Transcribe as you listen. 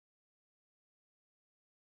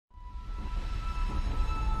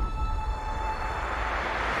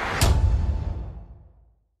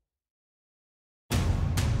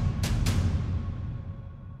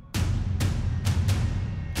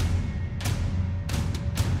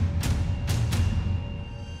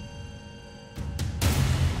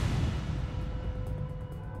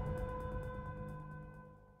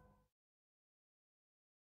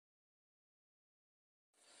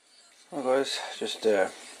Well guys, just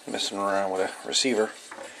messing around with a receiver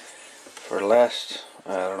for the last,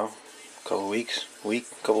 I don't know, couple weeks. I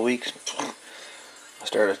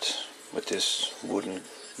started with this wooden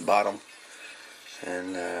bottom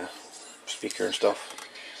and speaker and stuff.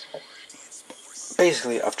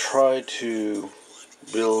 Basically, I've tried to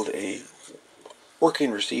build a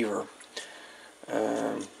working receiver.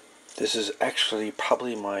 This is actually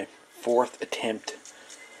probably my fourth attempt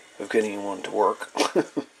of getting one to work.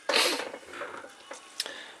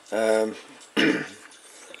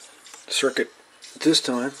 Circuit this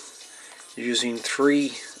time using 3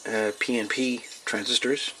 PNP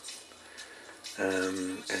transistors,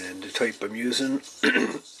 and the type I'm using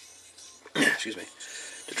excuse me,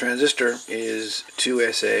 the transistor is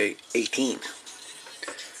 2SA18,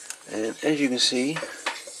 and as you can see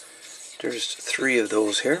there's 3 of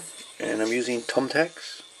those here, and I'm using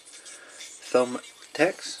thumbtacks,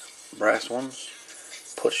 brass ones,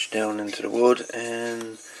 pushed down into the wood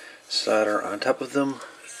and solder on top of them,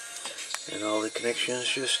 and all the connections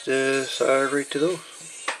just solder right to those.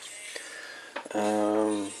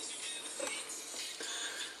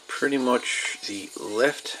 Pretty much the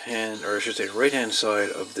left hand, or I should say right hand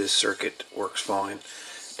side of this circuit works fine.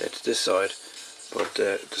 That's this side, but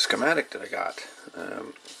the schematic that I got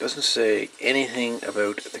doesn't say anything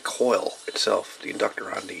about the coil itself, the inductor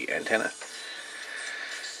on the antenna.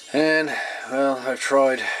 And well, I've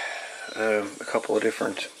tried a couple of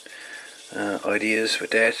different ideas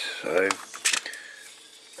with that. I've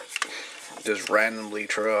just randomly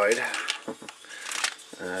tried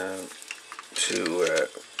to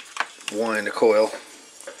wind the coil,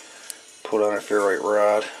 put on a ferrite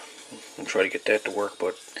rod, and try to get that to work,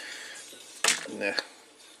 but nah,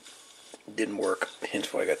 didn't work.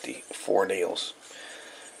 Hence why I got the 4 nails,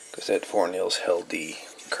 because that 4 nails held the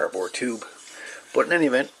cardboard tube. But in any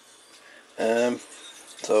event,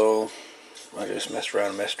 so I just messed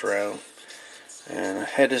around, and I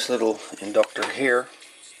had this little inductor here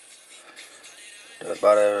that I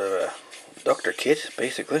bought out of a inductor kit,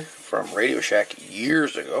 basically, from Radio Shack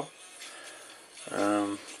years ago.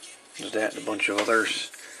 There's that and a bunch of others.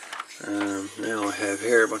 Now I have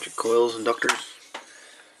here a bunch of coils, inductors,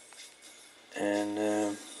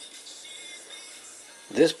 and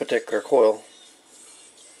this particular coil,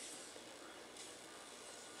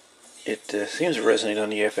 it seems to resonate on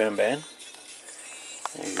the FM band.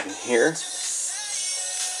 As you can hear,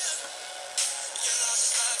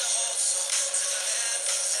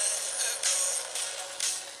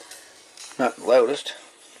 not the loudest.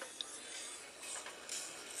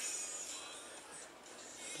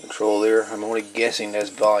 Control there, I'm only guessing that's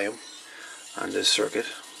volume on this circuit.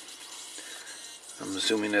 I'm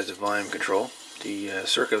assuming that's a volume control. The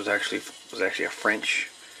circuit was actually a French,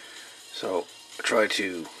 so I tried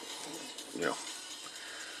to,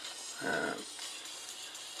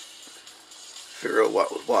 figure out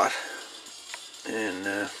what was what,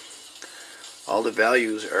 and all the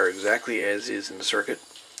values are exactly as is in the circuit,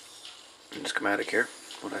 in the schematic here,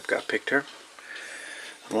 what I've got picked here.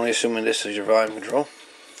 I'm only assuming this is your volume control.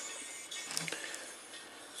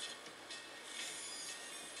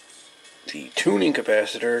 The tuning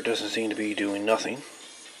capacitor doesn't seem to be doing nothing.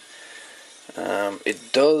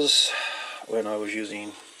 It does when I was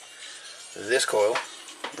using this coil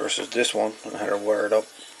versus this one, and I had it wired up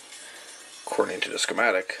according to the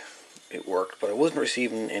schematic. It worked, but I wasn't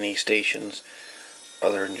receiving any stations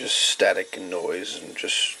other than just static and noise and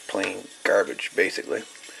just plain garbage, basically.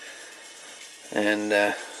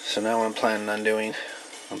 And so now I'm planning on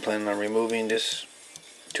removing this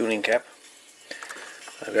tuning cap.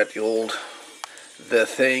 I've got the old The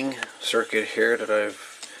Thing circuit here that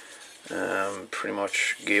I've pretty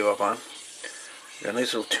much gave up on. Got a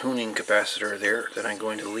nice little tuning capacitor there that I'm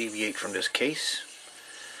going to alleviate from this case,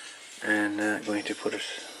 and going to put it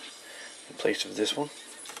in place of this one.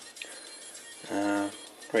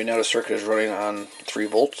 Right now the circuit is running on 3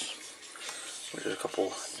 volts, which is a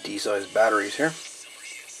couple D-sized batteries here.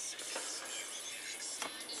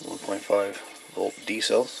 1.5 volt D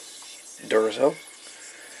cells, Duracell.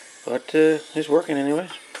 But it's working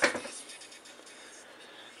anyways.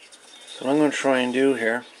 So what I'm going to try and do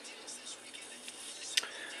here,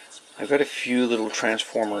 I've got a few little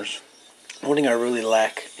transformers. One thing I really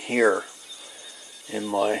lack here in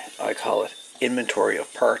my, I call it, inventory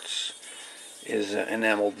of parts, is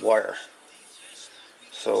enameled wire.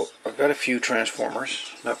 So I've got a few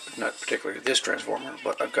transformers, not particularly this transformer,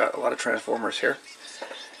 but I've got a lot of transformers here.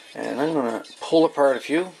 And I'm going to pull apart a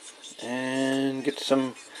few and get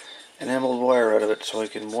some enameled wire out of it so I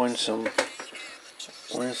can wind some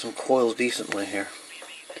coils decently here,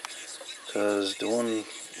 because the one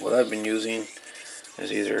what I've been using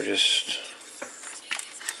is either just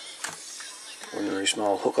ordinary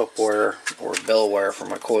small hookup wire or bell wire for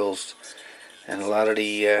my coils, and a lot of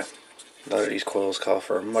these coils call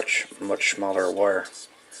for a much smaller wire,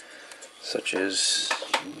 such as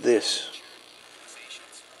this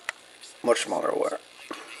much smaller wire.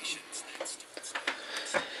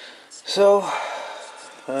 So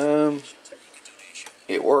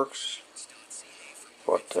it works,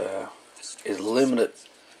 but is limited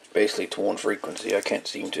basically to one frequency. I can't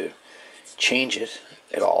seem to change it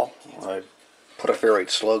at all. I put a ferrite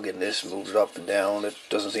slug in this, moved it up and down. It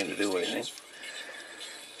doesn't seem to do anything.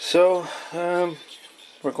 So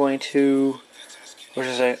we're going to,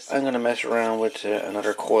 I'm going to mess around with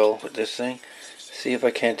another coil with this thing, see if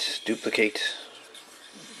I can't duplicate,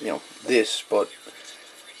 this, but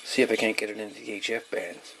see if I can't get it into the HF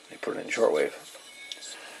band and put it in shortwave.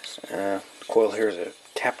 The coil here is a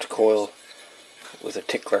tapped coil with a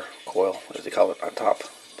tickler coil, as they call it, on top.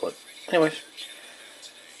 But anyways,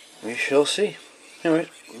 we shall see. Anyways,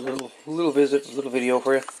 little video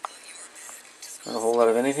for you. Not a whole lot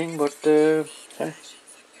of anything, but hey,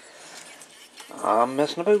 I'm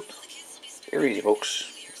messing about. You're easy,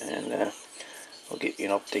 folks, and I'll get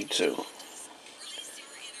you an update soon.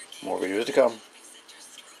 More videos to come.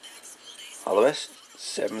 All the best.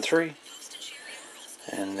 7-3.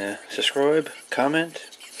 And subscribe,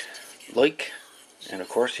 comment, like, and of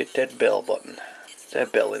course hit that bell button,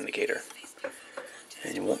 that bell indicator,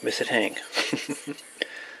 and you won't miss it hang.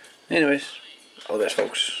 Anyways, all the best,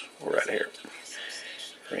 folks. We're out of here.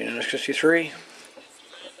 Reno 63.